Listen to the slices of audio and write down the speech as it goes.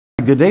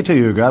Good day to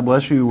you. God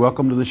bless you.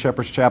 Welcome to the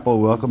Shepherd's Chapel.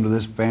 Welcome to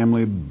this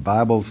family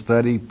Bible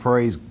study.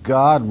 Praise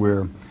God.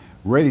 We're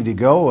ready to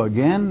go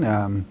again.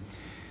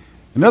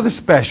 Another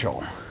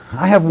special.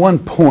 I have one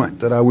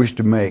point that I wish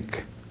to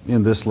make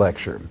in this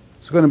lecture.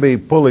 It's going to be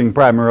pulling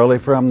primarily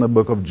from the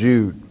book of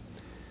Jude.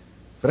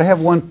 But I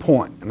have one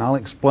point, and I'll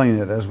explain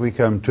it as we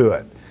come to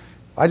it.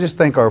 I just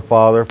thank our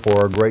Father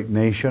for our great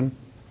nation,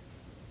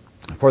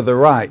 for the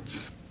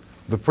rights,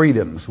 the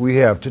freedoms we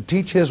have to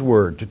teach His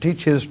Word, to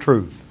teach His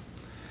truth.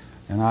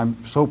 And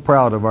I'm so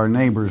proud of our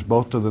neighbors,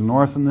 both to the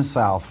north and the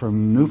south,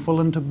 from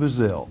Newfoundland to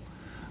Brazil,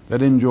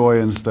 that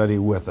enjoy and study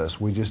with us.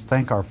 We just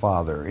thank our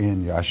Father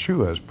in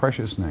Yeshua's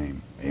precious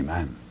name.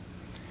 Amen.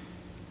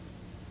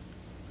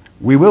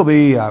 We will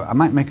be, I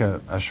might make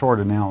a short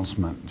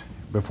announcement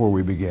before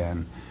we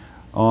begin.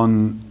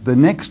 On the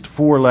next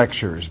 4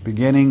 lectures,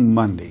 beginning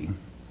Monday,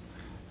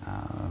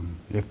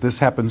 if this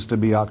happens to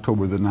be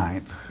October the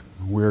 9th,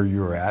 where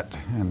you're at,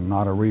 and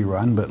not a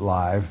rerun, but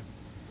live,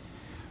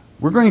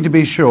 we're going to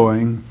be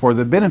showing, for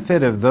the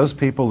benefit of those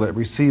people that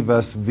receive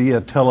us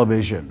via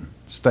television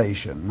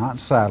station, not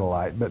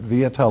satellite, but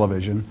via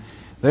television,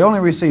 they only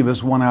receive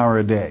us 1 hour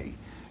a day.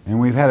 And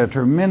we've had a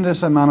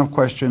tremendous amount of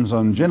questions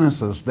on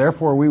Genesis.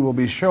 Therefore, we will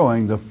be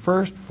showing the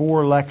first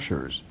 4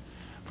 lectures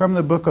from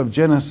the book of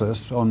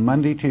Genesis on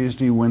Monday,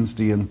 Tuesday,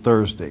 Wednesday, and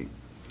Thursday.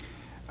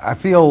 I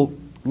feel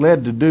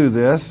led to do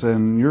this,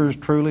 and yours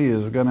truly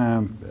is going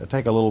to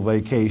take a little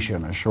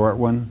vacation, a short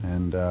one,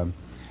 and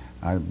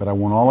but I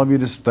want all of you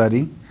to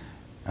study.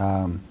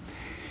 I'll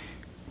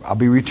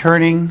be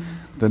returning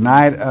the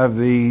night of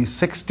the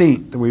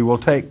 16th. We will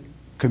take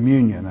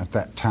communion at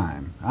that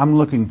time. I'm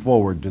looking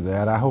forward to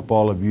that. I hope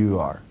all of you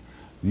are.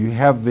 You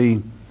have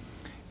the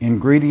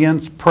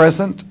ingredients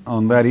present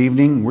on that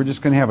evening. We're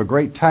just going to have a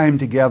great time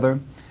together.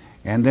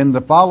 And then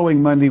the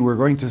following Monday, we're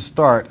going to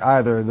start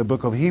either the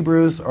book of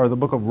Hebrews or the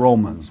book of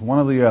Romans, one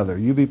or the other.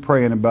 You be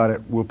praying about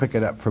it. We'll pick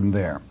it up from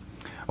there.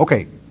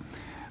 Okay,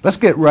 let's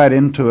get right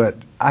into it.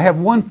 I have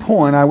one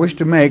point I wish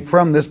to make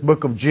from this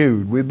book of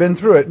Jude. We've been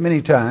through it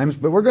many times,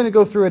 but we're going to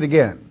go through it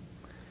again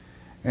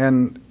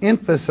and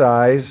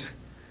emphasize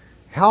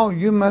how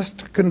you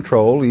must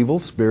control evil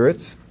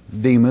spirits,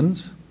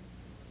 demons.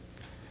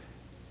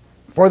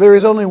 For there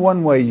is only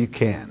one way you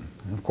can.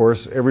 Of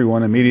course,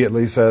 everyone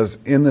immediately says,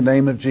 in the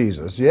name of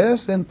Jesus.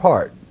 Yes, in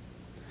part.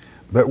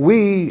 But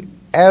we,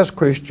 as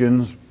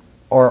Christians,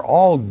 are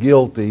all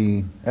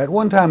guilty, at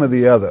one time or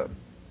the other,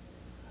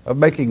 of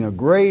making a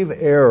grave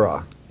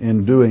error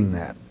in doing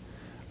that.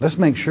 Let's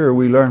make sure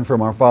we learn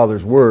from our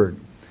Father's Word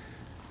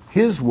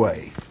His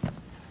way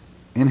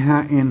in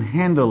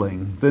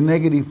handling the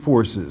negative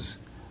forces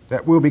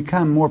that will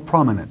become more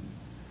prominent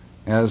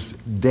as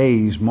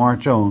days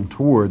march on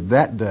toward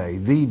that day,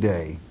 the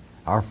day,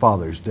 our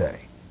Father's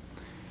Day.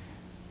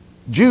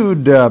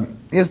 Jude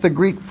is the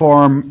Greek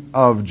form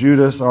of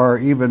Judas, or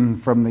even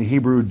from the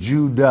Hebrew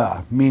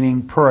Judah,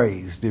 meaning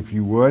praised, if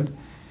you would.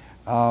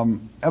 A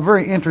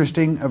very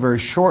interesting, a very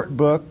short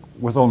book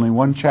with only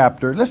 1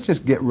 chapter. Let's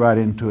just get right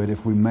into it,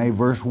 if we may.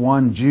 Verse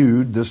 1,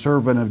 Jude, the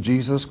servant of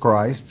Jesus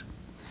Christ,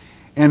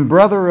 and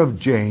brother of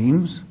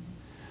James,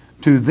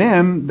 to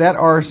them that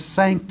are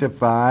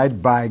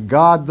sanctified by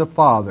God the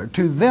Father,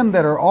 to them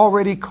that are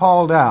already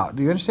called out.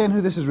 Do you understand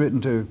who this is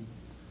written to?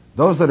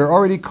 Those that are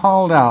already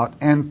called out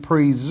and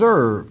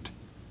preserved.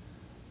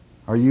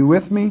 Are you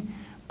with me?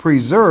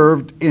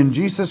 Preserved in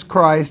Jesus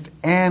Christ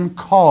and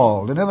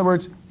called. In other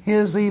words,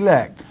 His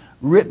elect.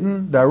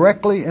 Written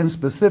directly and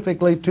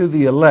specifically to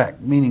the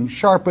elect, meaning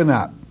sharpen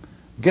up.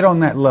 Get on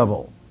that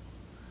level.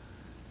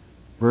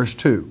 Verse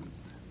 2,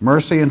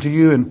 mercy unto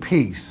you and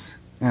peace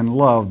and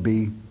love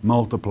be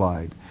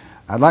multiplied.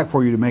 I'd like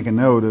for you to make a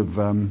note of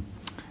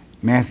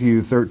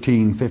Matthew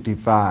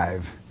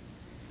 13:55.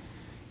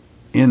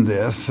 In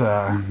this,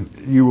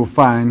 you will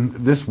find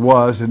this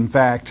was, in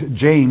fact,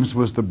 James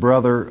was the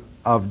brother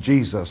of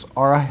Jesus,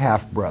 or a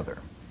half-brother.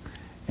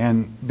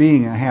 And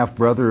being a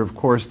half-brother, of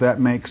course, that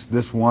makes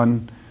this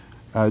one,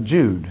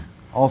 Jude,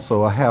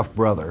 also a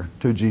half-brother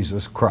to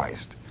Jesus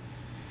Christ.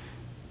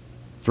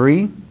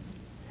 3,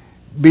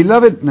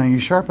 beloved, now you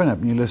sharpen up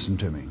and you listen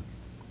to me.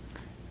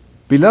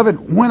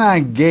 Beloved, when I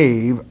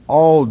gave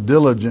all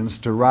diligence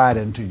to write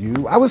unto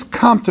you, I was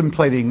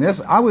contemplating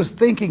this, I was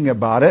thinking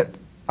about it,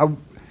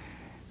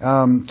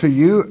 to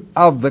you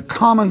of the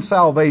common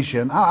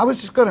salvation. I was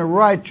just going to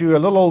write you a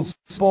little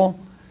simple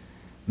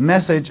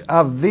message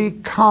of the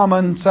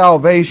common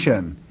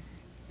salvation.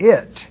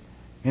 It,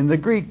 in the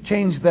Greek,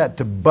 changed that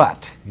to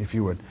but, if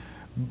you would.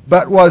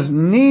 But was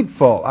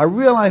needful. I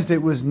realized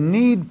it was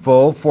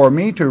needful for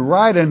me to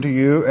write unto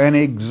you and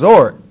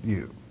exhort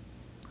you,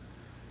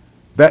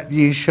 that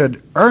ye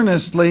should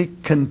earnestly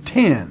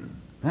contend.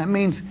 That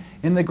means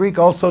in the Greek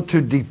also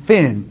to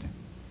defend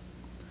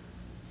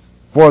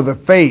for the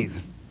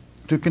faith,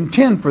 to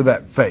contend for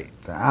that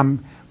faith.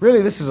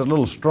 Really, this is a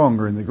little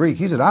stronger in the Greek.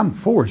 He said, I'm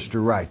forced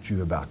to write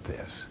you about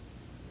this.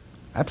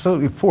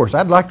 Absolutely forced.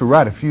 I'd like to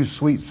write a few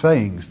sweet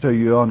sayings to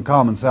you on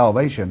common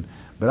salvation,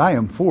 but I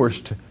am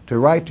forced to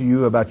write to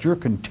you about your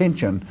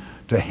contention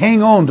to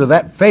hang on to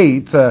that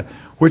faith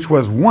which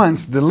was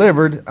once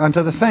delivered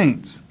unto the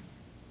saints.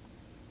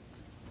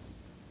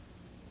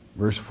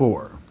 Verse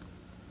 4,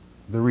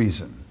 the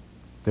reason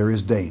there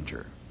is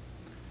danger.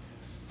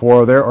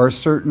 For there are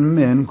certain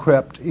men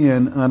crept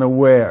in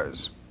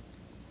unawares,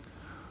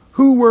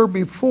 who were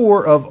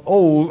before of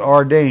old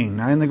ordained.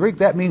 Now in the Greek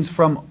that means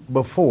from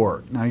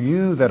before. Now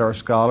you that are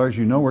scholars,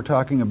 you know we're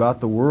talking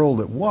about the world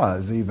that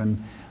was,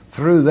 even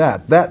through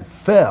that. That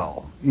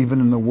fell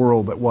even in the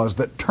world that was,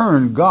 that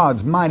turned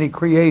God's mighty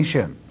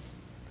creation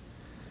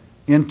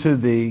into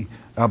the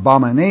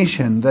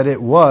abomination that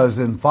it was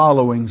in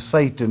following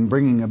Satan,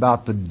 bringing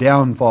about the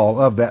downfall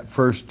of that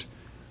first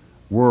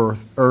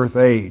earth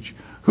age.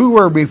 Who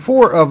were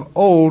before of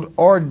old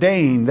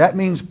ordained. That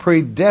means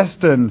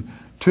predestined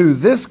to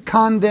this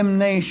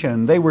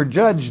condemnation. They were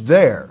judged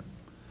there.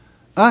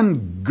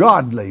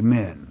 Ungodly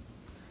men,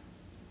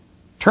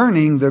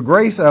 turning the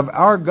grace of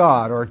our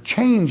God, or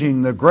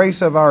changing the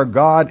grace of our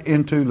God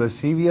into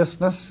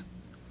lasciviousness,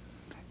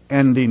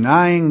 and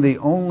denying the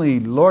only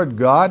Lord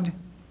God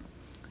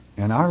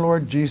and our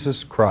Lord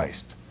Jesus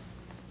Christ.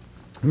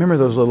 Remember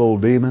those little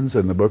old demons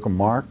in the book of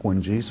Mark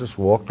when Jesus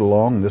walked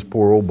along and this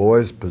poor old boy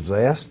is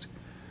possessed?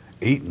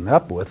 Eaten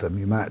up with them,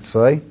 you might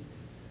say. It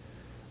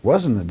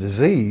wasn't a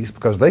disease,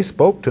 because they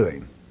spoke to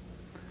him.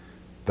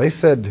 They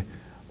said,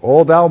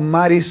 "O thou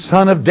mighty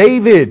Son of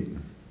David."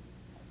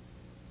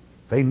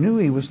 They knew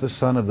he was the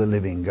Son of the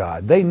living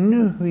God. They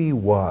knew who he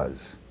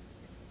was.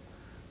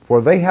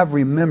 For they have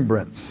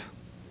remembrance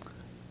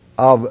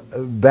of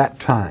that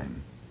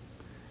time.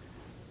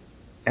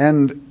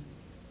 And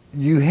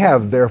you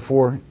have,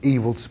 therefore,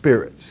 evil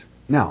spirits.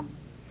 Now,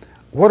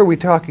 what are we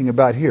talking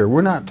about here?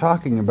 We're not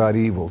talking about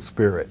evil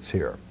spirits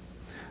here.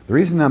 The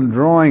reason I'm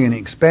drawing and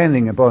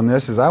expanding upon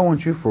this is I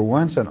want you for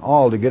once and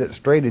all to get it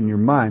straight in your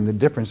mind, the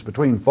difference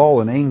between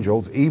fallen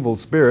angels, evil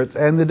spirits,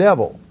 and the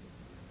devil.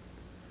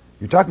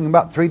 You're talking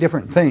about three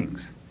different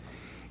things.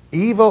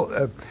 Evil,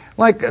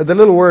 like the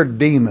little word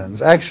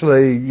demons,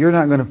 actually you're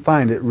not going to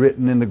find it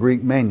written in the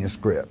Greek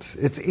manuscripts.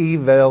 It's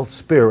evil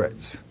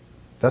spirits.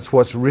 That's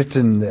what's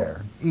written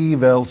there.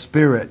 Evil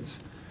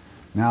spirits.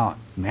 Now,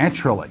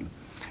 naturally,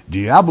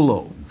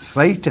 Diablo,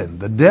 Satan,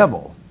 the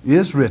devil,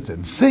 is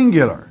written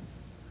singular,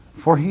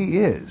 for he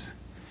is.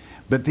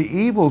 But the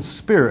evil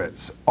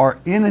spirits are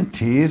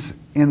entities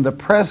in the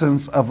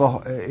presence of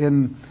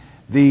in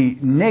the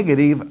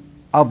negative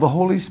of the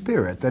Holy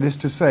Spirit. That is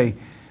to say,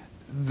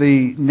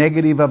 the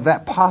negative of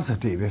that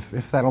positive,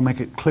 if that'll make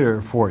it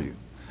clear for you.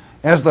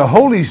 As the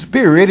Holy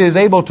Spirit is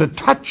able to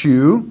touch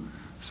you,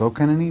 so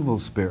can an evil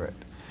spirit.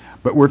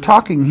 But we're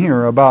talking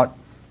here about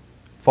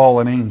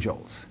fallen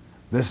angels.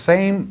 The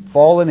same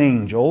fallen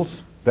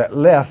angels that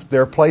left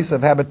their place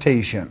of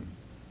habitation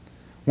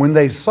when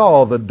they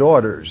saw the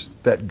daughters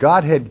that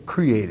God had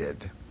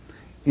created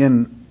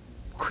in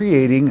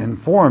creating and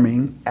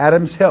forming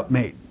Adam's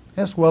helpmate,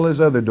 as well as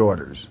other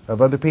daughters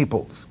of other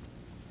peoples.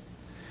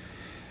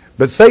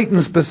 But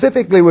Satan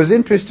specifically was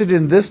interested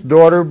in this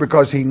daughter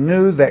because he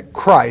knew that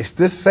Christ,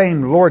 this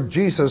same Lord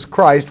Jesus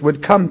Christ,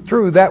 would come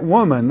through that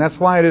woman. That's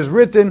why it is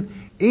written,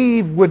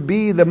 Eve would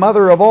be the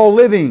mother of all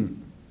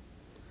living.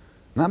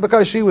 Not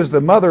because she was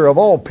the mother of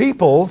all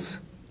peoples,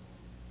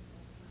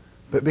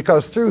 but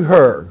because through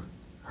her,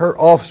 her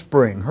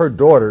offspring, her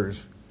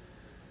daughters,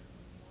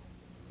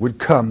 would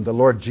come the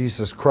Lord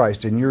Jesus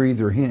Christ. And you're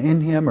either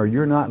in Him or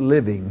you're not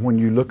living when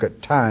you look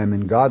at time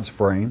in God's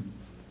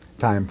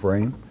time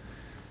frame.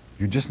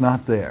 You're just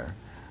not there.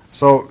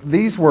 So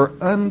these were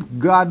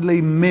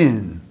ungodly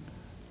men,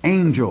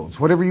 angels,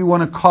 whatever you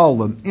want to call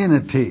them,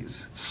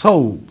 entities,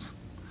 souls,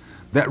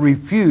 that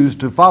refused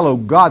to follow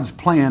God's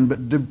plan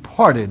but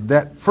departed,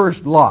 that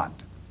first lot.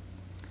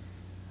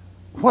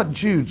 What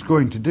Jude's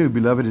going to do,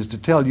 beloved, is to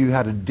tell you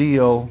how to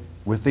deal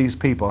with these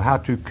people, how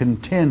to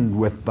contend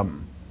with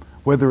them,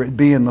 whether it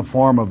be in the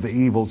form of the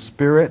evil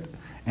spirit,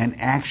 an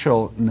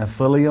actual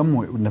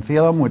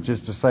Nephilim, which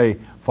is to say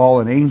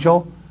fallen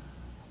angel,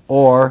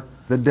 or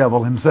the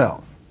devil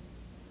himself.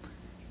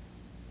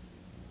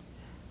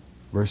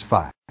 Verse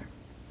 5.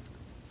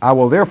 I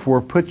will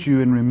therefore put you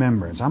in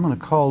remembrance. I'm going to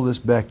call this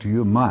back to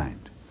your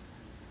mind.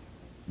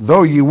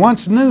 Though you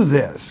once knew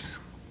this,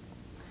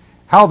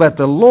 how that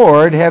the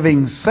Lord,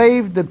 having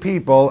saved the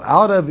people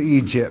out of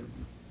Egypt,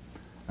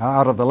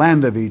 out of the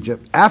land of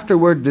Egypt,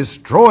 afterward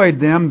destroyed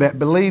them that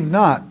believed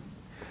not.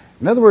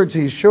 In other words,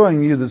 He's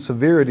showing you the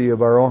severity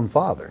of our own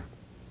Father.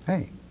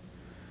 Hey,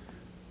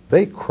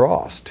 they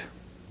crossed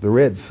the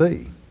Red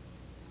Sea.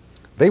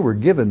 They were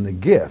given the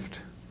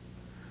gift.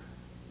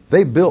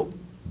 They built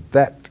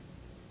that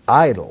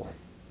idol,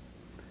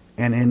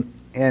 and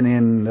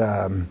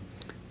in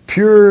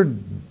pure,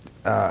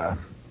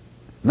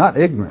 not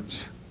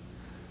ignorance,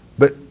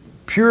 but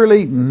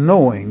purely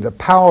knowing the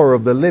power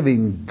of the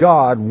living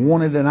God,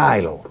 wanted an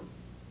idol.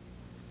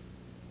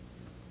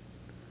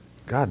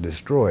 God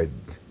destroyed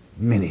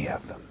many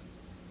of them.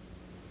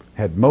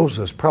 Had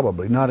Moses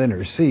probably not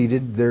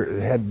interceded,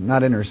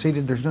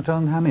 there's no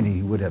telling how many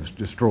He would have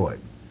destroyed.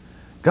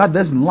 God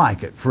doesn't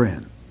like it,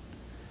 friend.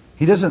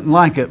 He doesn't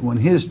like it when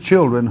His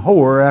children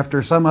whore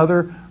after some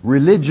other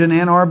religion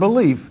and or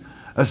belief,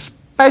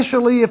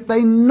 especially if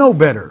they know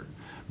better,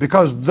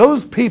 because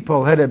those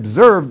people had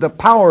observed the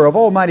power of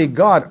Almighty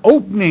God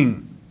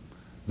opening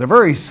the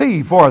very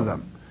sea for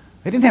them.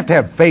 They didn't have to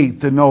have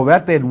faith to know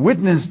that. They had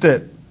witnessed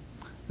it. It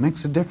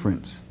makes a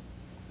difference.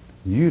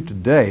 You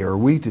today, or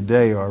we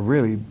today, are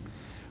really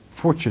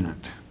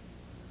fortunate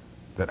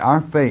that our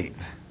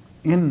faith,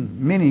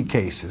 in many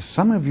cases,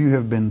 some of you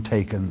have been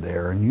taken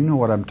there, and you know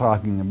what I'm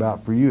talking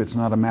about. For you, it's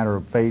not a matter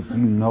of faith. You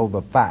know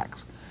the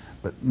facts.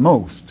 But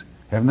most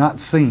have not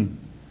seen,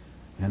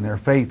 and their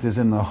faith is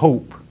in the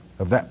hope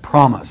of that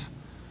promise.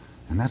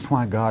 And that's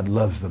why God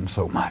loves them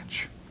so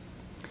much.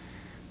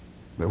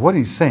 But what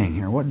he's saying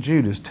here, what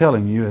Jude is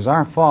telling you, is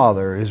our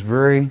Father is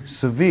very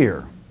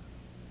severe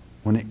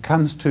when it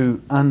comes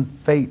to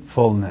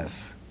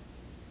unfaithfulness.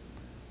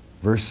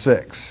 Verse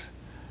 6.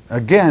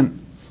 Again,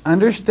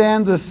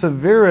 understand the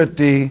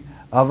severity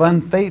of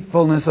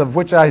unfaithfulness of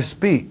which I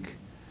speak.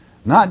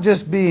 Not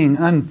just being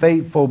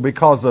unfaithful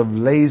because of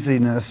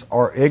laziness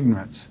or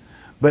ignorance,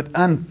 but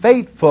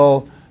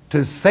unfaithful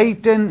to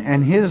Satan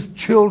and his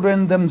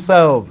children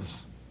themselves.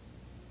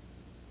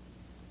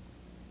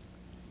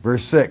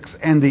 Verse 6,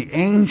 and the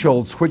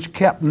angels which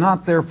kept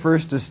not their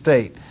first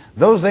estate,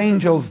 those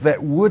angels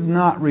that would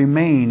not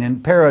remain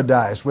in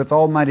paradise with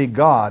Almighty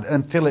God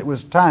until it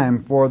was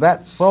time for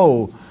that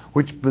soul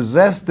which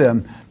possessed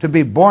them to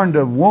be born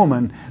of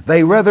woman,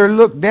 they rather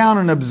looked down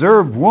and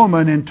observed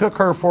woman and took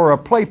her for a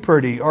play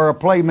pretty or a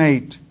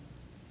playmate,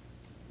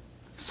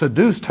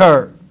 seduced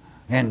her,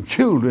 and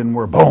children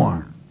were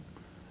born.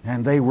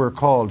 And they were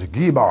called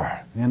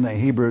Gibar in the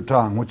Hebrew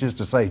tongue, which is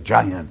to say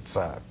giants.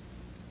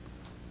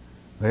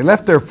 They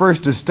left their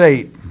first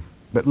estate,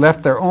 but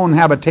left their own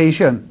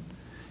habitation.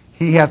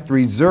 He hath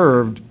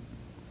reserved,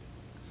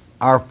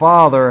 our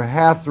Father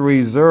hath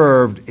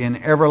reserved in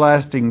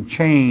everlasting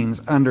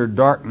chains under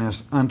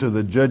darkness unto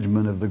the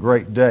judgment of the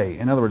great day.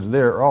 In other words,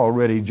 they're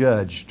already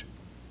judged.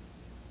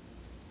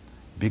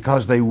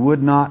 Because they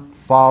would not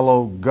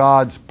follow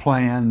God's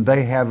plan,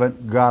 they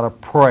haven't got a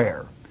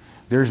prayer.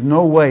 There's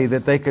no way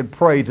that they could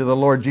pray to the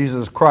Lord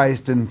Jesus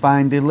Christ and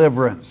find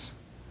deliverance.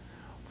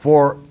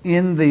 For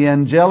in the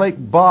angelic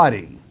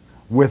body,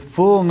 with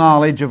full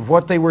knowledge of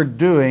what they were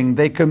doing,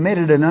 they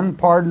committed an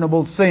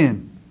unpardonable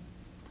sin.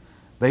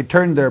 They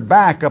turned their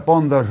back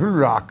upon the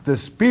Ruach, the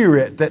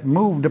Spirit that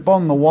moved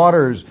upon the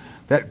waters,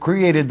 that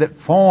created, that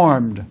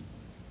formed,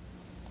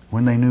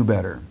 when they knew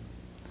better.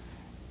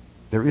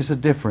 There is a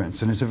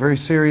difference, and it's a very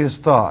serious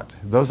thought.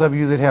 Those of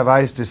you that have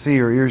eyes to see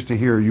or ears to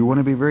hear, you want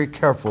to be very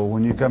careful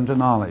when you come to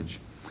knowledge.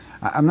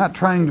 I'm not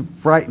trying to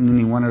frighten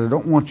anyone, and I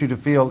don't want you to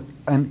feel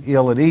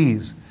ill at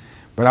ease.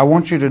 But I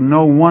want you to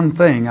know one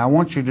thing. I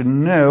want you to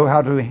know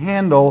how to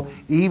handle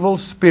evil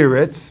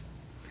spirits.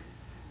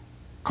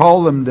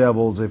 Call them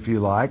devils if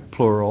you like,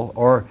 plural,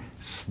 or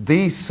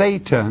the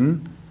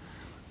Satan.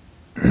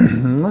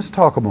 Let's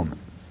talk a moment.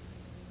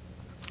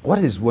 What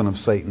is one of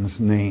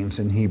Satan's names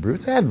in Hebrew?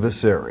 It's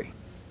adversary.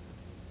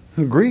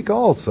 In Greek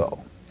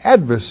also,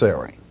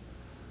 adversary.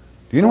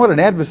 Do you know what an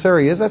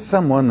adversary is? That's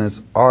someone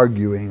that's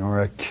arguing or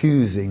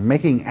accusing,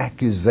 making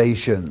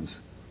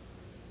accusations.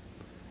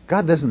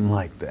 God doesn't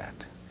like that.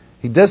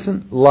 He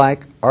doesn't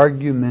like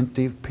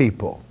argumentative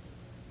people.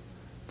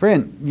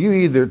 Friend, you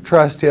either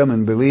trust Him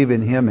and believe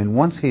in Him, and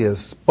once He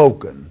has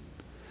spoken,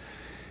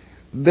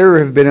 there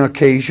have been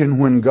occasions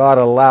when God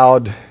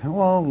allowed,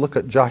 well, look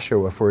at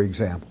Joshua for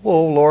example.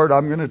 Oh Lord,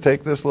 I'm going to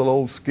take this little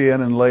old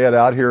skin and lay it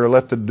out here,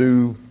 let the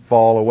dew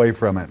fall away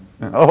from it.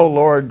 Oh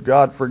Lord,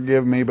 God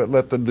forgive me, but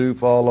let the dew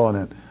fall on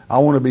it. I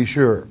want to be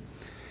sure.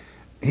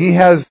 He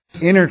has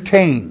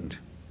entertained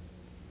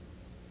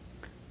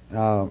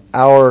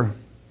our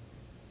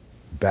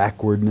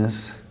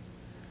backwardness,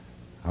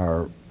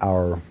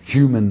 our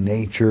human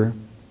nature.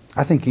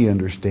 I think He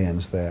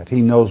understands that.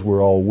 He knows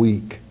we're all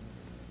weak,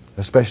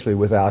 especially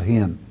without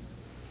Him.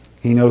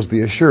 He knows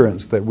the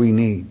assurance that we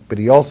need, but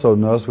He also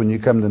knows when you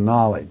come to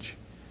knowledge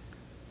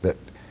that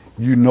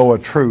you know a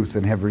truth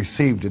and have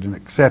received it and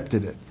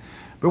accepted it.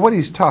 But what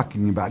he's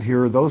talking about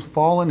here are those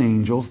fallen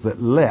angels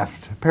that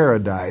left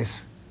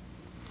paradise.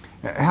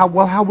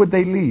 How would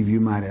they leave,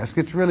 you might ask?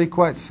 It's really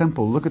quite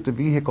simple. Look at the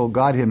vehicle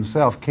God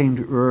Himself came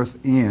to earth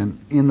in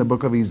the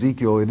book of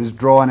Ezekiel. It is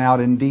drawn out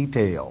in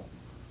detail.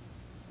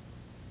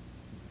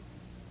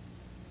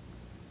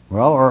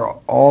 Well, are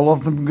all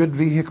of them good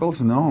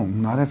vehicles? No,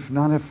 not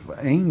if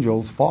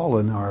angels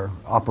fallen are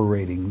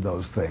operating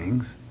those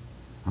things.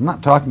 I'm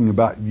not talking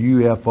about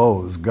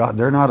UFOs. God,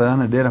 they're not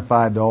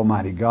unidentified to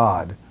Almighty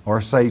God or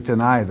Satan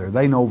either.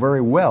 They know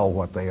very well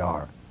what they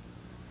are.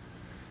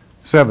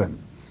 7.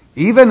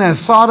 Even as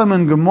Sodom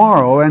and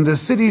Gomorrah and the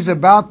cities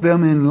about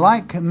them in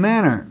like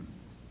manner,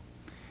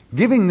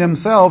 giving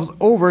themselves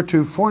over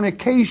to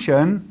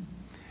fornication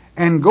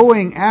and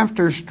going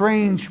after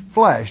strange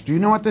flesh. Do you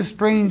know what this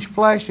strange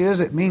flesh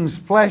is? It means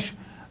flesh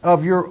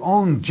of your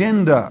own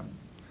gender,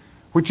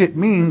 which it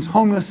means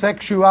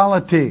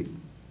homosexuality.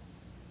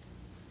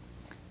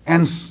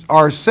 and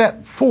are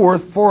set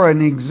forth for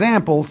an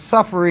example,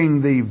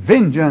 suffering the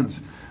vengeance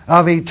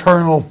of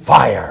eternal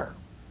fire.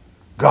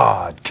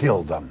 God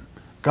killed them.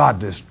 God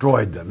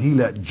destroyed them. He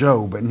let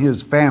Job and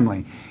his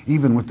family,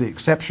 even with the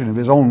exception of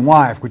his own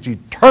wife, which he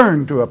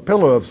turned to a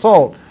pillar of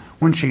salt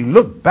when she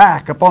looked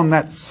back upon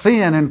that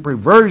sin and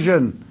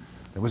perversion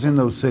that was in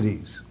those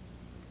cities.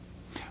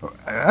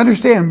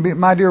 Understand,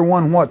 my dear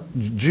one, what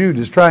Jude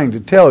is trying to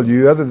tell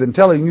you. Other than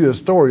telling you a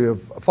story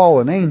of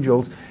fallen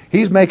angels,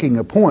 he's making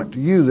a point to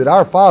you that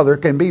our Father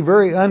can be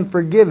very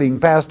unforgiving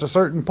past a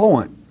certain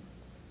point.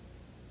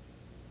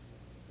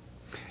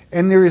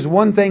 And there is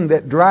one thing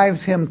that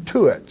drives him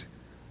to it.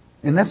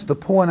 And that's the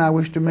point I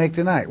wish to make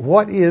tonight.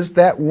 What is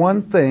that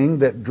one thing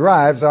that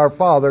drives our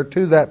Father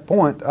to that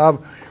point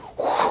of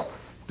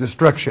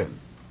destruction?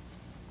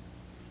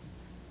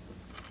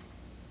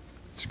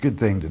 It's a good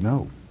thing to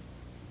know.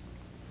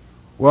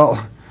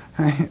 Well,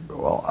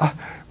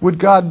 would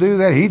God do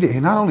that? He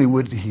did. Not only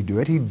would He do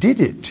it, He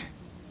did it.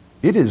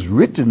 It is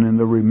written, and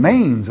the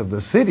remains of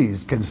the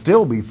cities can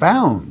still be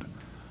found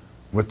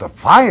with the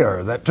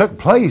fire that took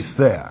place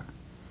there.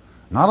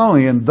 Not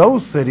only in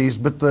those cities,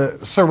 but the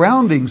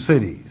surrounding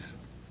cities.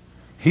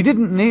 He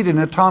didn't need an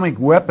atomic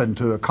weapon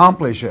to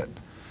accomplish it.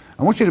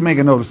 I want you to make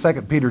a note of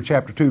 2 Peter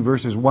chapter 2,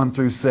 verses 1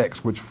 through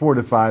 6, which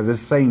fortify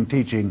this same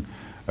teaching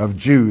of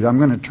Jude. I'm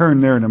going to turn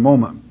there in a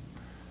moment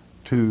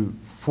to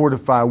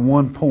fortify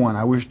one point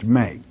I wish to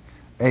make.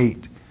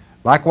 8.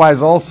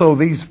 Likewise also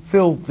these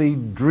filthy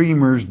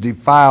dreamers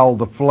defile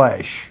the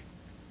flesh,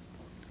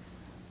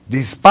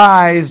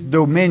 despise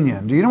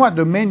dominion. Do you know what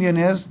dominion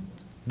is?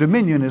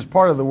 Dominion is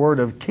part of the word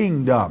of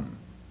kingdom.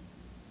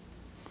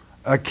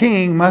 A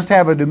king must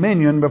have a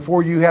dominion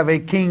before you have a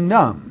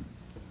kingdom.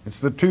 It's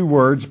the two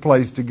words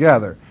placed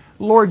together.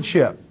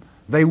 Lordship.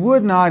 They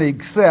would not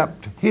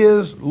accept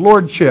his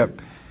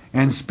lordship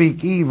and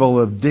speak evil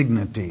of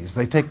dignities.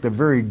 They take the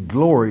very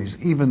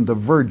glories, even the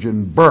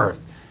virgin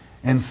birth,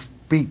 and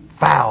speak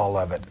foul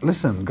of it.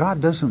 Listen,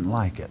 God doesn't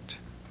like it.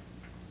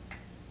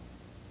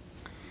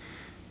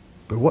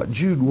 But what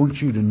Jude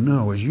wants you to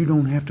know is you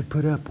don't have to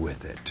put up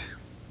with it.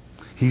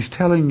 He's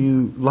telling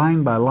you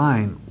line by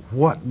line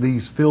what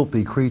these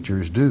filthy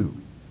creatures do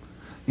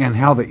and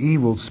how the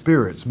evil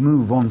spirits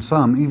move on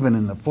some, even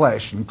in the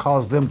flesh, and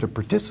cause them to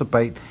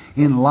participate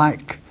in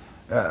like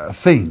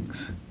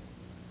things.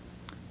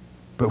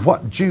 But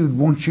what Jude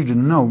wants you to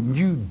know,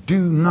 you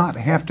do not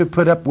have to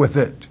put up with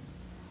it.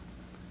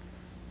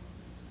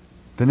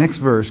 The next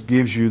verse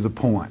gives you the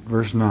point,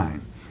 verse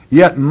 9.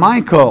 Yet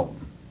Michael,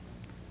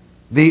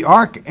 the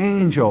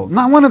archangel,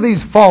 not one of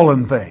these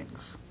fallen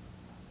things,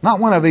 not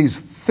one of these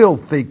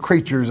filthy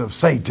creatures of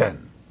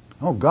Satan.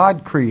 Oh,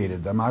 God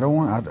created them.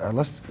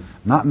 Let's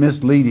not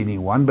mislead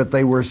anyone, but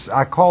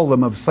I call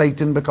them of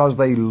Satan because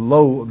they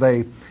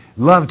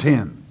loved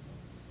him,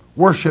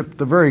 worshipped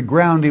the very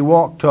ground he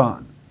walked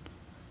on,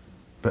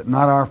 but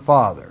not our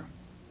Father.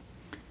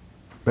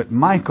 But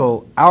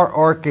Michael, our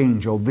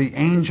archangel, the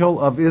angel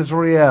of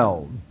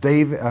Israel,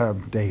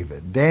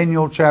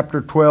 Daniel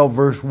chapter 12,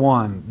 verse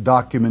 1,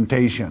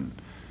 documentation.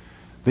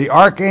 The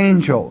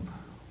archangel,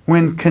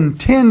 when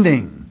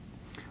contending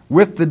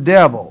with the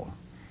devil,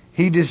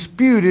 he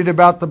disputed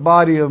about the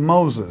body of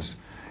Moses.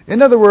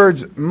 In other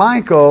words,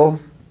 Michael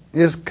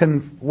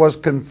was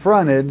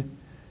confronted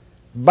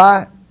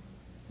by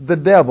the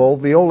devil,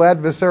 the old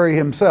adversary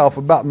himself,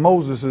 about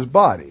Moses'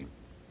 body.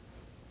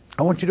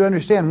 I want you to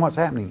understand what's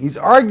happening. He's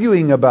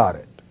arguing about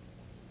it.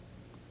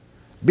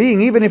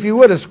 Being, even if you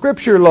would, a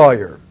scripture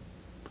lawyer,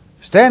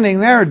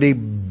 standing there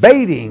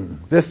debating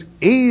this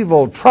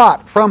evil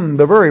trot from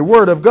the very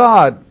Word of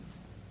God.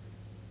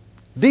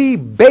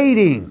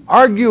 Debating,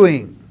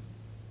 arguing,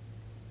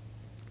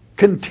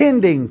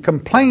 contending,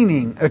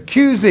 complaining,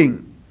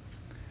 accusing,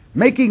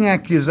 making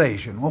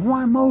accusation. Well,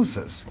 why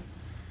Moses?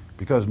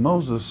 Because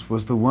Moses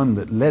was the one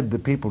that led the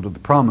people to the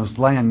promised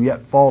land,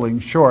 yet falling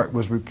short,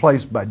 was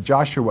replaced by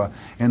Joshua.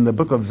 In the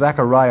book of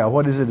Zechariah,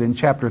 what is it in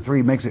chapter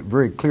 3, makes it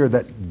very clear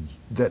that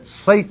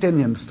Satan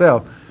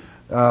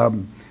himself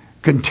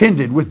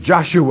contended with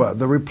Joshua,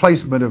 the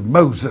replacement of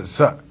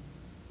Moses.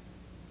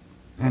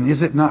 And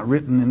is it not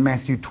written in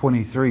Matthew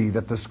 23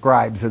 that the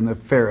scribes and the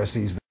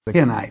Pharisees, the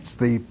Kenites,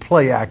 the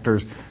play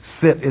actors,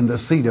 sit in the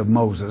seat of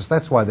Moses?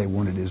 That's why they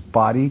wanted his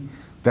body,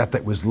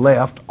 that was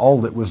left, all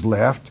that was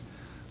left,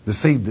 the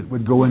seed that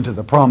would go into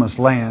the promised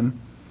land.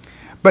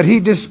 But he,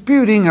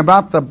 disputing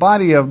about the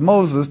body of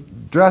Moses,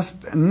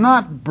 durst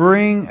not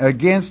bring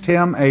against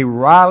him a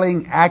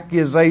riling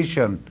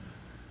accusation.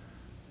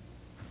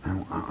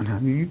 Now,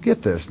 you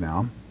get this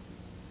now.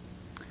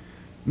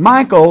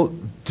 Michael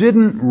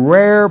didn't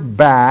rear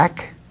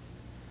back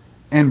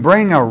and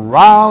bring a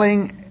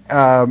riling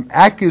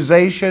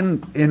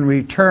accusation in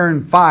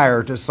return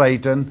fire to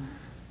Satan.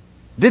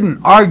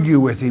 Didn't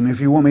argue with him,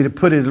 if you want me to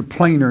put it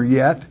plainer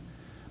yet.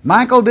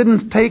 Michael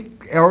didn't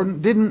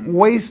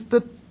waste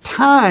the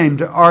time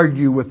to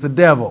argue with the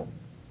devil.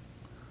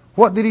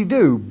 What did he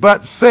do?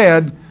 But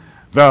said,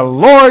 "The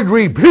Lord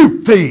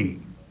rebuke thee."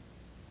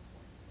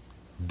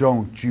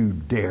 don't you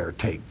dare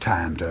take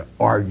time to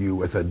argue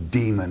with a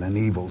demon, an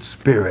evil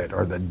spirit,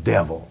 or the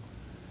devil.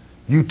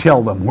 You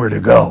tell them where to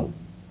go.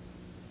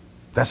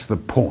 That's the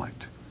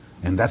point,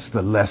 and that's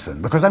the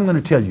lesson. Because I'm going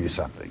to tell you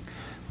something.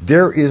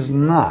 There is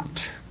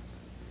not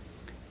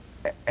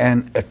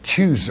an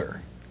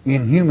accuser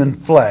in human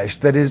flesh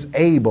that is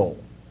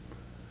able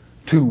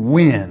to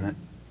win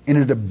in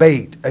a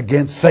debate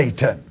against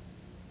Satan.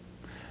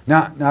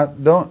 Now,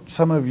 don't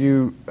some of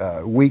you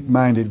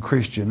weak-minded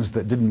Christians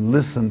that didn't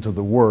listen to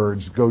the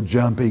words go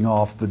jumping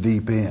off the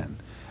deep end.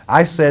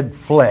 I said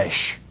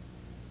flesh.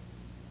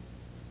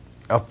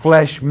 A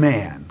flesh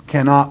man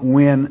cannot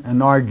win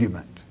an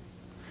argument.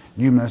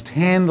 You must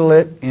handle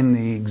it in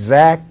the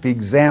exact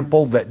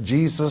example that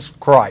Jesus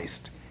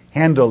Christ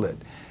handled it,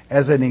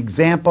 as an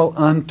example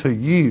unto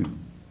you.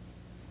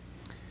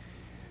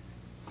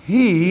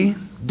 He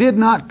did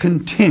not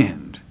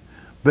contend,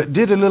 but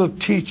did a little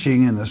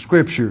teaching in the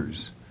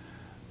Scriptures.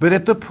 But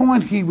at the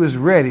point he was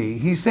ready,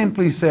 he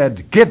simply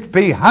said, "Get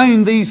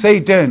behind thee,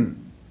 Satan!"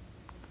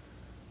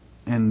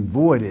 and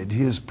voided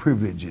his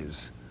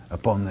privileges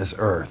upon this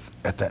earth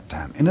at that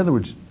time. In other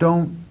words,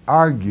 don't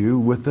argue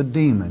with the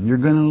demon. You're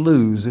going to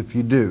lose if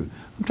you do.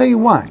 I'll tell you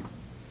why.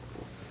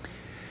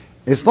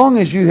 As long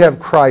as you have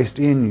Christ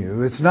in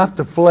you, it's not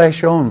the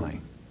flesh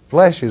only.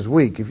 Flesh is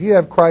weak. If you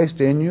have Christ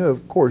in you,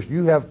 of course,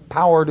 you have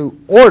power to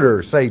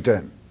order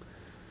Satan.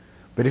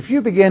 But if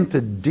you begin to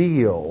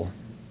deal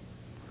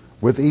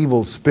with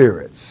evil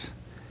spirits,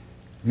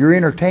 you're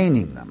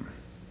entertaining them.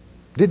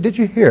 Did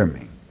you hear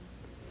me?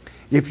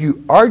 If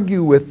you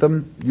argue with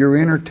them, you're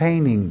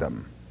entertaining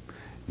them.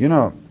 You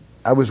know,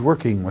 I was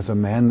working with a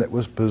man that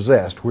was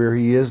possessed. Where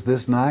he is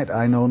this night,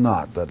 I know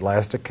not. That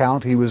last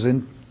account, he was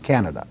in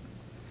Canada.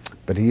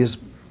 But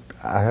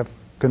I have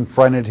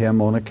confronted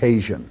him on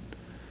occasion.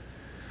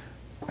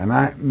 And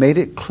I made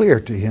it clear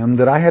to him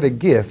that I had a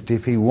gift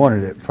if he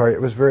wanted it, for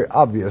it was very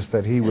obvious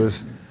that he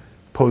was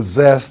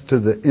possessed to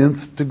the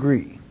nth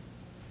degree.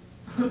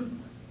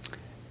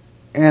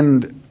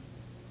 And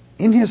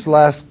in his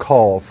last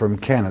call from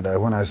Canada,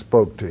 when I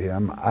spoke to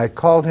him, I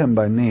called him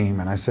by name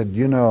and I said,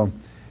 you know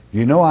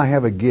I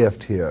have a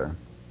gift here.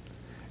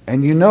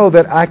 And you know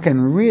that I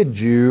can rid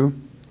you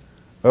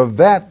of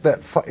that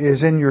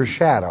is in your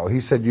shadow. He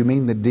said, you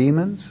mean the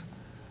demons?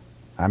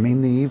 I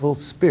mean the evil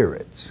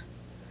spirits.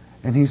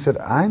 And he said,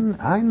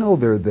 I know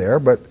they're there,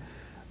 but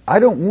I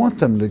don't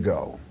want them to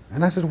go.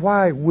 And I said,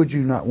 why would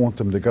you not want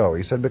them to go?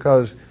 He said,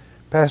 because,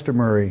 Pastor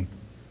Murray,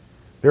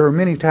 there are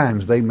many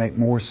times they make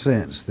more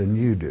sense than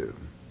you do.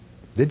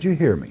 Did you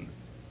hear me?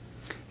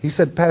 He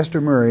said, Pastor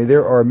Murray,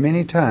 there are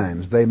many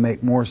times they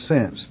make more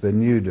sense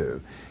than you do.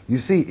 You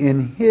see,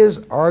 in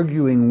his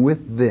arguing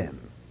with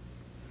them,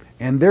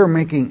 and they're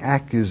making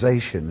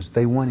accusations,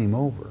 they won him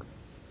over.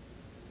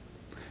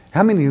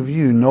 How many of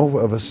you know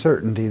of a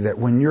certainty that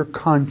when your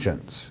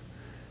conscience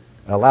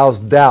allows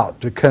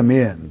doubt to come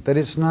in, that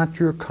it's not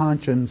your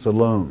conscience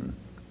alone?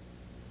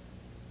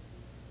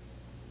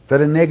 That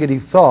a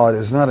negative thought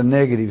is not a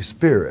negative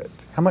spirit?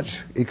 How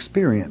much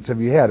experience have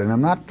you had? And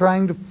I'm not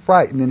trying to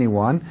frighten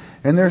anyone,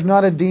 and there's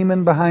not a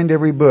demon behind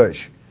every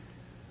bush.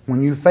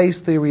 When you face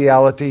the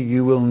reality,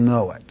 you will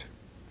know it.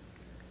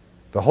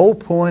 The whole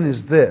point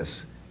is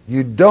this: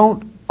 you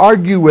don't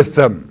argue with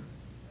them.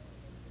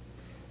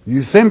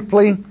 You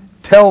simply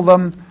tell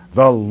them,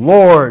 the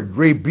Lord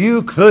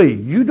rebuke thee.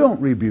 You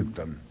don't rebuke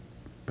them,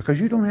 because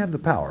you don't have the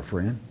power,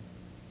 friend.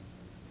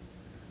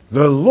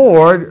 The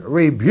Lord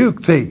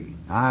rebuke thee.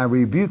 I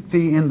rebuke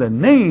thee in the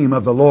name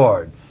of the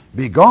Lord.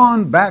 Be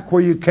gone back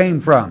where you came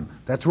from.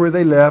 That's where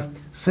they left.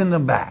 Send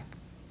them back.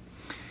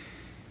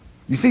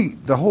 You see,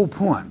 the whole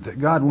point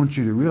that God wants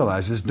you to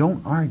realize is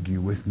don't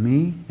argue with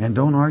me and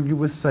don't argue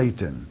with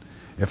Satan.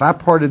 If I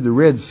parted the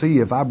Red Sea,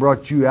 if I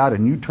brought you out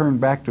and you turned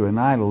back to an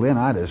idol, then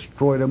I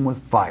destroyed them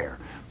with fire.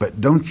 But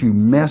don't you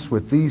mess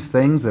with these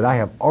things that I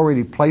have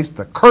already placed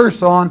the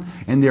curse on,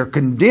 and they're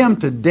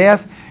condemned to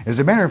death. As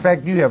a matter of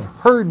fact, you have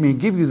heard me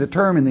give you the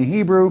term in the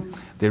Hebrew,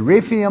 the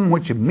Rephiim,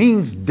 which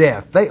means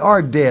death. They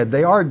are dead.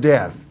 They are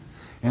death.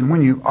 And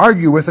when you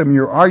argue with them,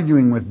 you're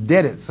arguing with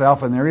death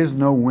itself, and there is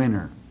no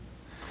winner.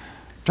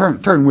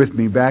 Turn with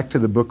me back to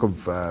the book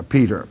of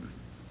Peter.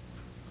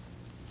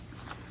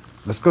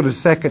 Let's go to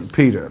 2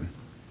 Peter.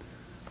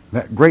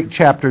 That great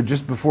chapter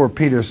just before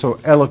Peter so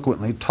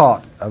eloquently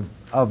taught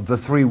of the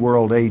three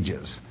world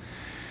ages.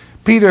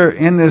 Peter,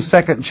 in this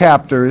second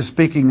chapter, is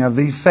speaking of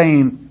these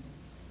same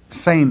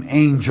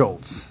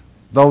angels,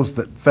 those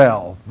that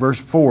fell.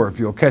 Verse 4, if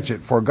you'll catch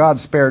it, for God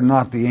spared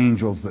not the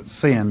angels that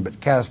sinned, but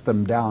cast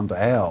them down to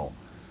hell,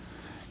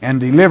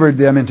 and delivered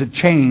them into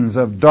chains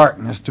of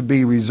darkness to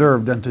be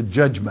reserved unto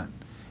judgment.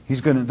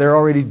 They're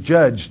already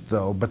judged,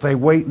 though, but they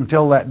wait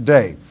until that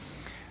day.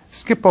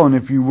 Skip on,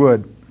 if you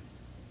would.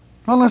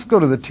 Well, let's go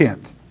to the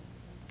 10th.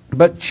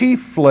 But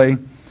chiefly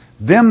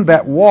them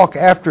that walk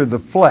after the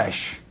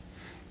flesh,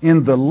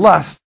 in the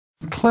lust,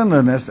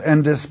 cleanliness,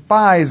 and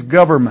despise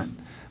government.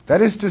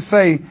 That is to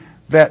say,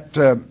 that,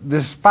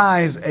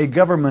 despise a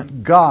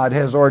government God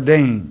has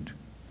ordained.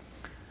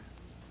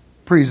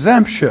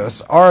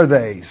 Presumptuous are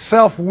they,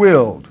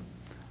 self-willed.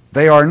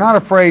 They are not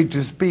afraid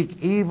to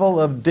speak evil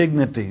of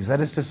dignities,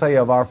 that is to say,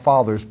 of our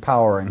Father's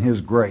power and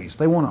His grace.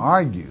 They want to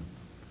argue.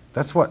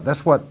 That's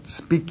what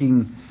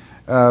speaking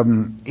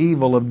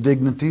evil of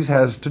dignities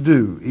has to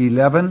do.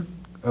 11,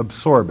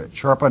 absorb it,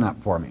 sharpen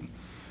up for me.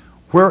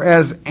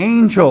 Whereas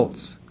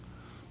angels,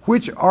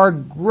 which are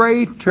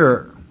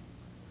greater,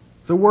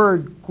 the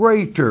word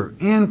greater,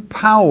 in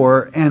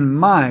power and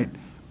might,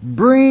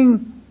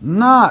 bring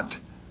not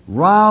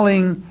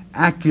riling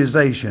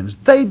accusations.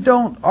 They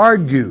don't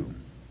argue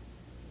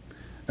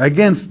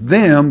against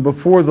them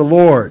before the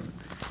Lord.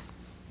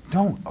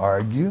 Don't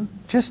argue.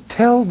 Just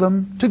tell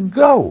them to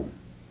go.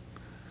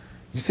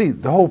 You see,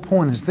 the whole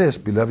point is this,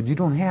 beloved, you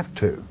don't have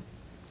to.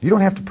 You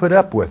don't have to put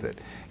up with it.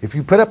 If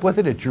you put up with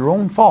it, it's your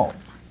own fault.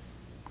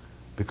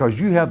 Because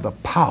you have the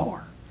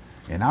power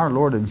in our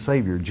Lord and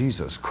Savior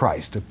Jesus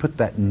Christ to put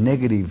that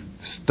negative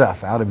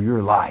stuff out of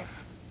your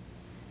life.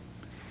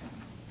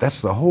 That's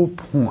the whole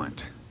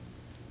point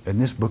in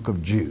this book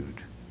of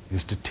Jude,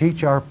 is to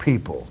teach our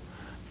people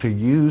to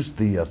use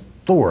the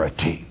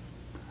authority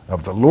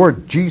of the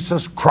Lord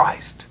Jesus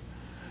Christ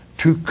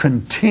to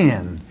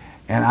contend,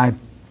 and I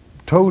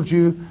told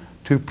you,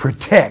 to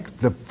protect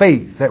the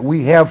faith that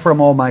we have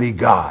from Almighty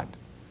God.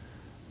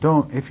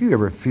 If you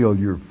ever feel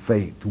your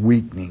faith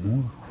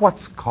weakening,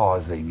 what's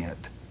causing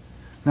it?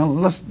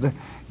 Now,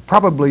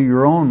 probably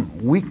your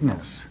own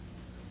weakness.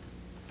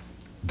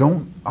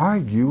 Don't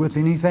argue with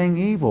anything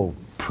evil.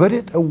 Put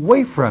it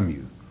away from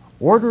you.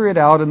 Order it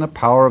out in the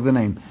power of the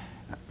name.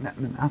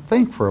 Now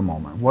think for a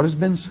moment. What has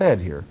been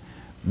said here?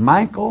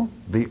 Michael,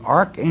 the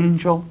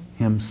archangel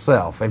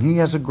himself, and he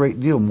has a great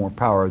deal more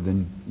power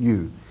than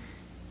you.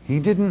 He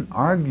didn't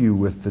argue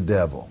with the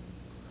devil,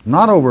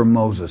 not over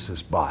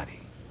Moses' body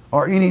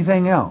or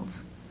anything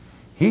else.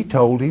 He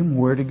told him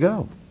where to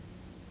go.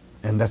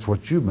 And that's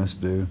what you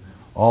must do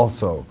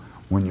also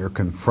when you're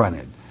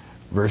confronted.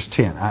 Verse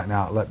 10.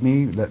 Now let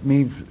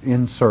me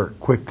insert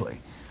quickly.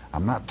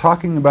 I'm not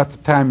talking about the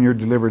time you're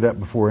delivered up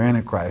before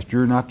Antichrist.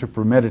 You're not to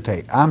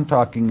premeditate. I'm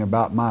talking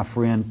about, my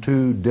friend,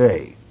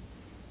 today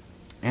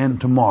and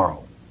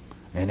tomorrow.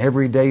 And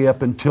every day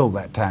up until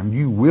that time,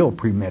 you will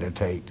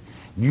premeditate.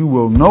 You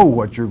will know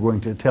what you're going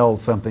to tell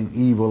something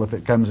evil if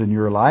it comes in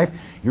your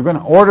life. You're going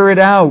to order it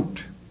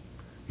out.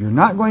 You're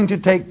not going to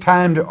take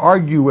time to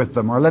argue with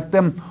them or let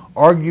them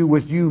argue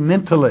with you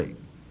mentally.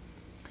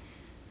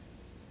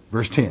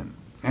 Verse 10.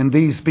 And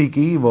these speak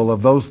evil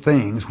of those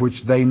things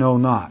which they know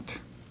not.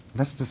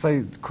 That's to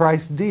say,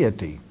 Christ's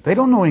deity. They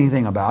don't know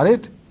anything about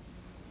it.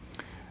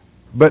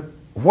 But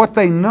what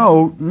they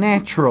know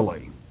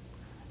naturally,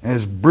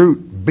 as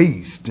brute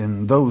beasts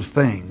in those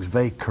things,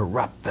 they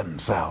corrupt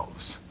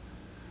themselves.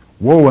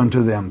 Woe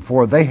unto them,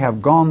 for they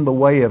have gone the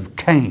way of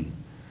Cain.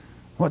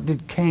 What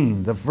did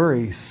Cain, the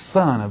very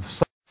son of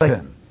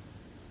Satan,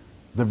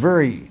 the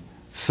very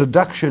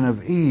seduction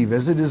of Eve,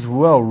 as it is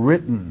well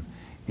written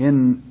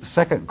in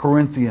 2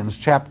 Corinthians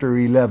chapter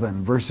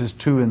 11, verses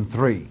 2 and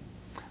 3.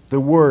 The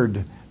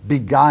word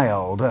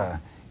beguiled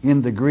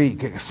in the Greek,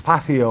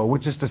 spatio,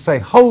 which is to say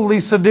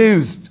wholly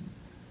seduced.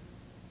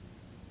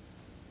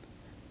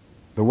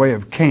 The way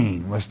of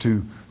Cain was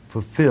to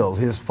fulfill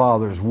his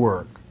father's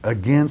work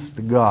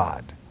against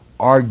God.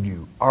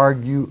 Argue,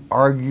 argue,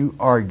 argue,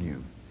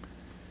 argue.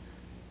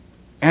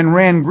 And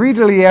ran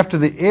greedily after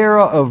the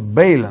era of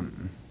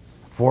Balaam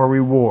for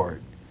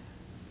reward.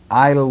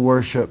 Idol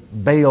worship,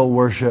 Baal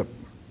worship,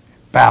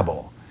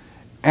 Babel.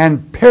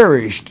 And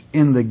perished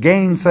in the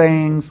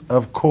gainsayings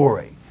of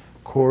Korah.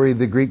 Korah,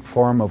 the Greek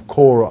form of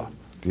Korah.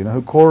 Do you know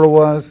who Korah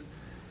was?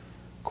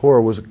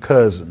 Korah was a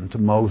cousin to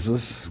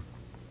Moses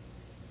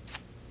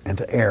and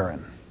to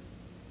Aaron.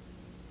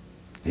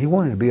 He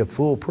wanted to be a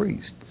full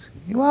priest.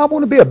 You know, I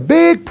want to be a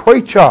big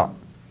preacher.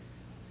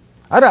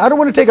 I don't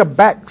want to take a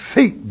back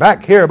seat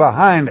back here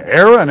behind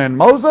Aaron and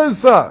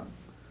Moses.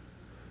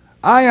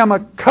 I am a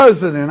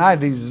cousin and I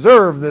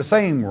deserve the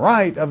same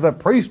right of the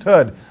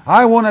priesthood.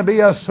 I want to be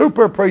a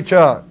super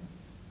preacher.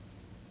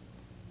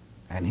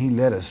 And he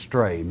led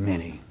astray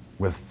many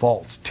with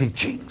false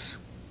teachings,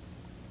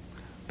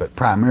 but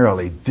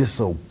primarily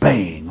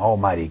disobeying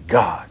Almighty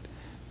God.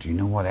 Do you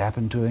know what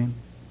happened to him?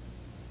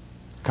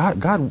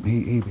 God,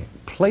 he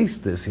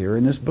placed this here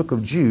in this book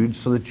of Jude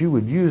so that you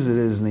would use it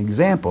as an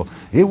example.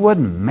 It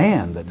wasn't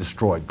man that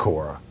destroyed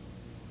Korah.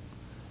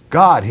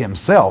 God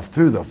himself,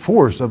 through the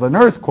force of an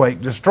earthquake,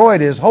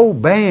 destroyed his whole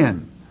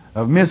band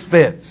of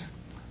misfits,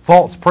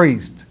 false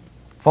priests,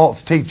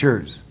 false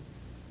teachers.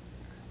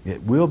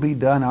 It will be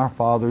done our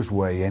Father's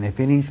way, and if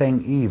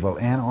anything evil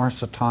and or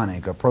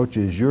satanic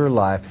approaches your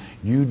life,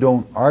 you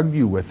don't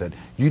argue with it.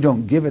 You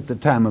don't give it the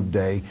time of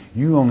day.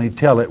 You only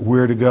tell it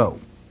where to go.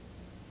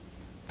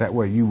 That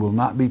way you will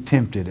not be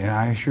tempted, and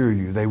I assure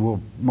you they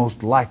will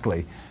most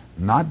likely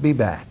not be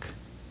back.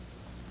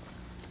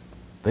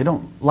 They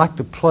don't like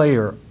to play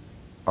or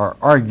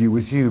argue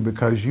with you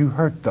because you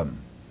hurt them.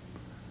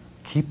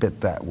 Keep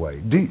it that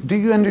way. Do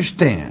you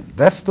understand?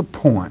 That's the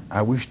point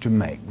I wish to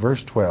make.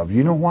 Verse 12.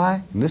 You know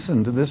why?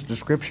 Listen to this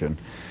description.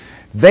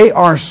 They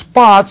are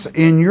spots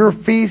in your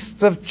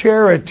feasts of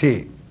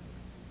charity.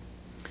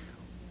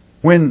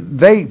 When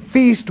they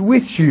feast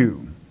with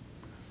you,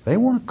 they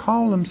want to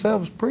call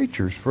themselves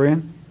preachers,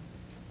 friend.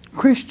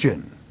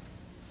 Christian.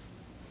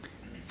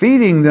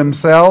 Feeding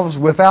themselves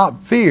without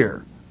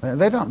fear.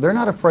 They're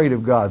not afraid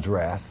of God's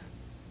wrath.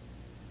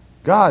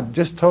 God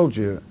just told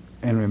you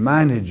and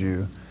reminded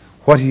you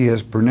what He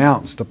has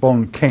pronounced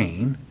upon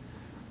Cain,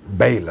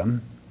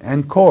 Balaam,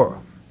 and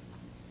Korah.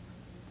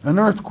 An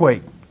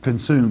earthquake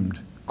consumed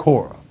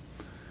Korah.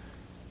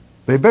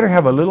 They better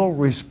have a little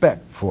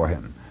respect for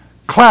him.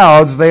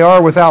 Clouds they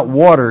are without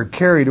water,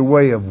 carried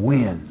away of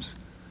winds.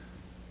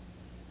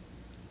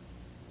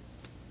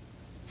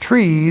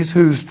 Trees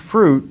whose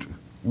fruit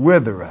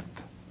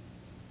withereth.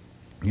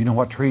 You know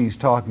what tree he's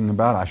talking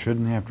about? I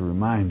shouldn't have to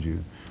remind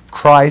you.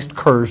 Christ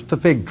cursed the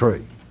fig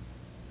tree,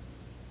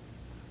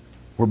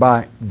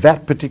 whereby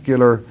that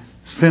particular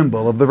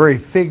symbol of the very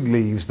fig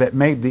leaves that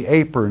made the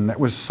apron that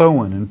was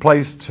sewn and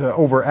placed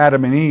over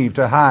Adam and Eve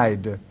to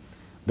hide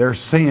their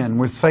sin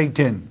with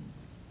Satan,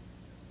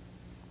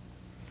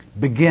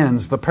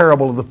 begins the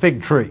parable of the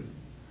fig tree.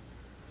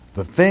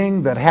 The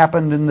thing that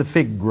happened in the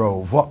fig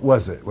grove, what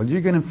was it? Well, you're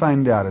going to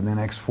find out in the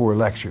next 4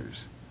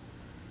 lectures.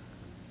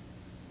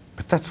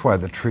 But that's why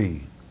the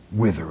tree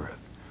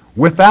withereth.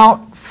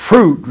 Without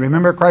fruit,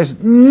 remember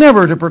Christ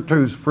never to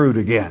produce fruit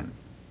again.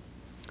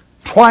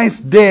 Twice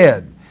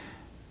dead,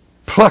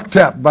 plucked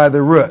up by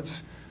the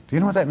roots. Do you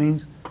know what that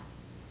means?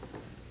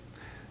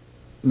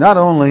 Not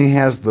only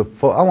has the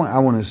full, I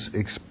want to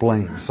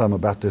explain some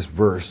about this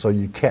verse so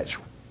you catch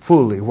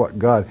fully what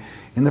God,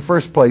 in the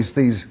first place,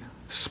 these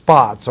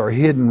spots are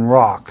hidden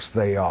rocks.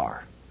 They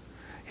are.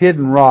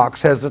 Hidden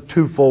rocks has a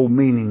twofold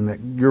meaning that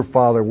your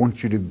Father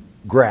wants you to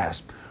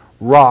grasp.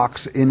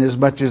 Rocks,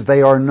 inasmuch as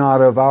they are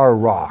not of our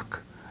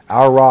rock.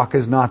 Our rock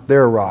is not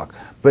their rock.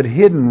 But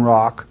hidden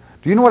rock,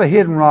 do you know what a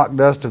hidden rock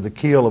does to the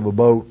keel of a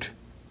boat?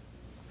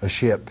 A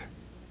ship.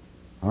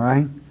 All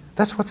right?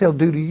 That's what they'll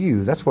do to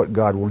you. That's what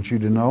God wants you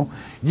to know.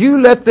 You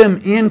let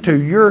them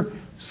into your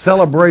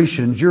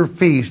celebrations, your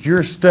feast,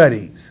 your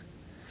studies,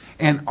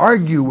 and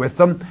argue with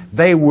them.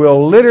 They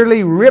will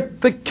literally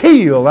rip the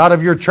keel out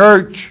of your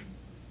church.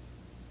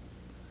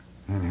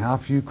 And how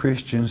few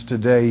Christians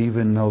today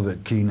even know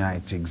that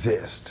Kenites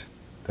exist.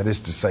 That is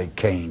to say,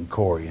 Cain,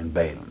 Korah, and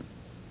Balaam.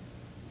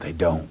 They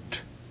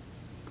don't.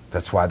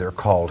 That's why they're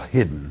called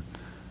hidden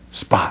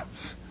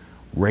spots.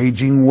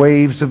 Raging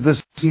waves of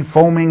the sea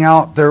foaming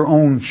out their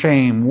own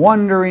shame.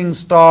 Wandering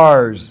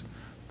stars,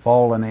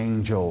 fallen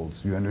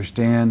angels, you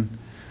understand?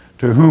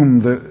 To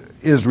whom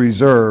is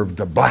reserved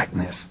the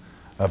blackness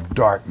of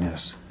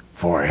darkness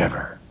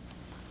forever.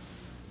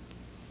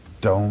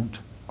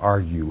 Don't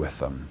argue with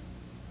them.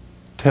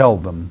 Tell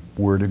them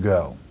where to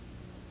go.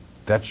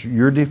 That's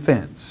your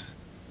defense,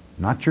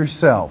 not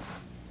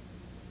yourself.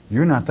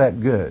 You're not that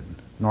good,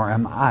 nor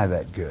am I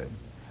that good.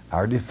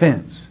 Our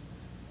defense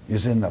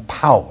is in the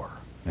power,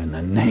 in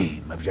the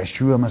name of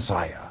Yeshua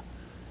Messiah,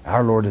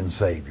 our Lord and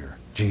Savior,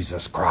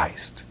 Jesus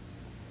Christ.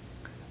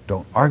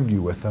 Don't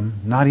argue with them,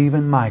 not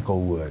even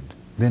Michael would.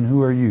 Then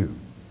who are you?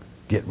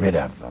 Get rid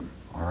of them,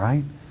 all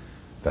right?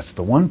 That's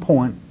the one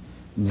point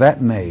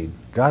that made.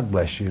 God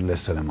bless you.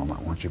 Listen a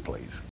moment, won't you please?